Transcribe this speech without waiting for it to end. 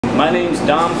My name's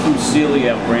Fusili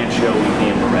of Rancho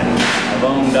Eatery. I've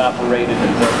owned, operated,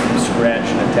 and built from scratch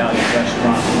an Italian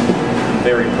restaurant. I'm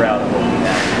very proud of what we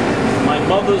have. My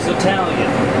mother's Italian.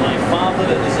 My father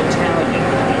is Italian.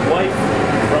 My wife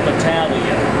from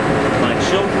Italia. My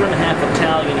children half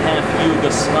Italian, half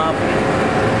Yugoslavian.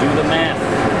 Do the math.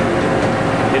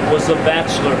 It was a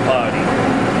bachelor party.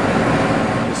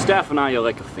 The staff and I are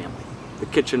like a family. The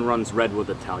kitchen runs red with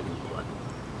Italian blood.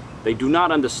 They do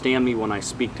not understand me when I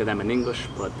speak to them in English,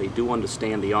 but they do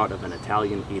understand the art of an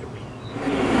Italian eatery.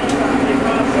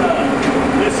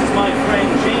 This is my friend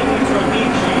Jamie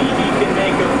Tramici. He can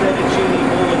make a fettuccine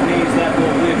bolognese that will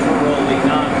literally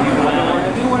knock you out.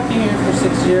 I've been working here for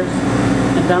 6 years,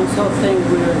 and down south thing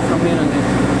we're from Italy.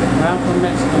 I'm from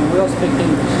Mexico. We all speak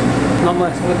English. Not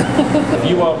much. If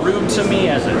you are rude to me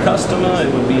as a customer, it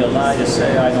would be a lie to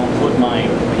say I don't put my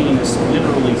penis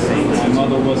literally things. My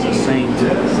mother was a saint.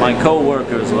 My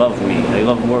co-workers love me. They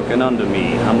love working under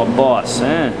me. I'm a boss,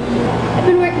 eh? I've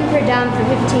been working for Dom for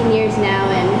 15 years now,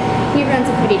 and he runs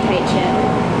a pretty tight ship.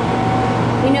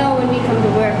 We know when we come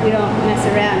to work, we don't mess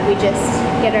around. We just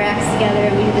get our acts together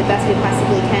and we do the best we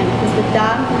possibly can. Because with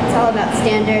Dom, it's all about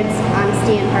standards,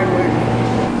 honesty, and hard work.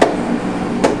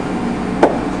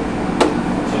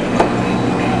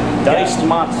 Diced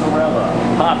mozzarella,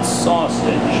 hot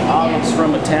sausage, olives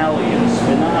from Italia,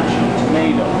 spinach,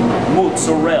 tomato,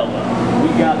 mozzarella. We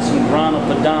got some grana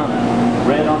padano,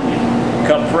 red onion,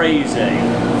 caprese,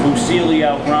 Fusili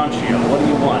al granchio. What do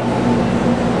you want?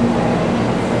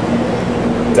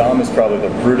 Dom is probably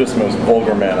the brutest, most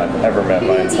vulgar man I've ever met in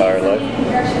my entire life.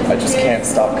 I just can't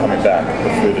stop coming back. The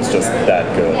food is just that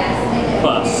good.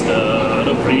 Pasta,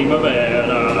 the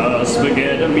primavera,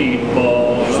 spaghetti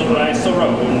meatballs,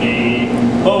 rice-a-roni.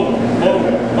 Boom, boom,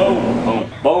 boom, boom,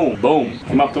 boom, boom.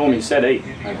 Came up to him, he said, hey.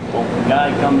 Boom.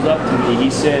 Guy comes up to me, he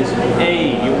says,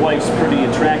 hey, your wife's pretty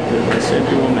attractive. I said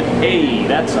to him, hey,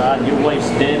 that's odd, your wife's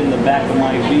dead in the back of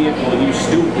my vehicle, you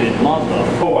stupid mother.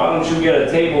 Oh, why don't you get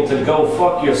a table to go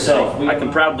fuck yourself? I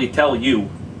can proudly tell you,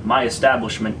 my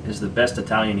establishment is the best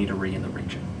Italian eatery in the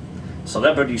region.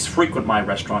 Celebrities frequent my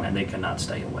restaurant and they cannot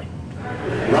stay away.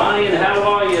 Ryan, how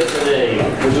are you today?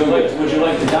 Would you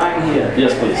like to dine here?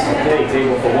 Yes, please. Okay,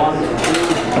 table for 1,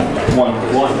 2, 1.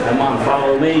 Come on,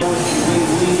 follow me.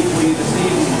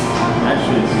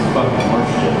 Actually, it's fucking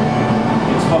horseshit.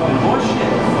 It's fucking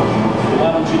horseshit. Why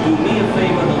don't you do me a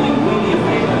favor, the linguini a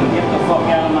favor, and get the fuck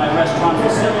out of my restaurant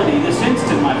facility this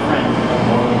instant, my friend?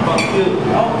 Fuck you.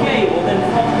 Okay, well then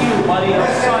fuck you, buddy.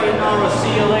 Sayonara,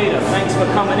 see you later. Thanks for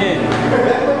coming in.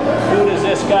 Who does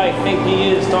this guy think he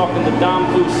is, talking to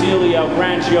Fusili al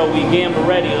granchio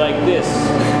Gambaretti like this?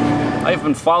 I have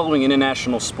been following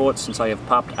international sports since I have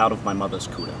popped out of my mother's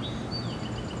cuda.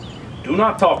 Do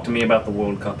not talk to me about the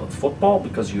World Cup of football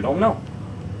because you don't know.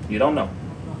 You don't know.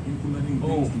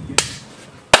 Boom.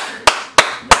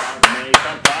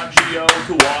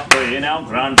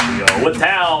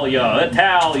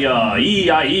 Italia,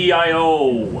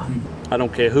 E-I-E-I-O. I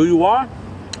don't care who you are,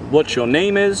 what your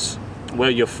name is, where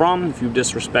you're from. If you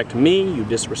disrespect me, you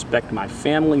disrespect my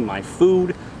family, my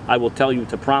food, I will tell you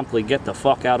to promptly get the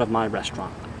fuck out of my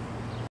restaurant.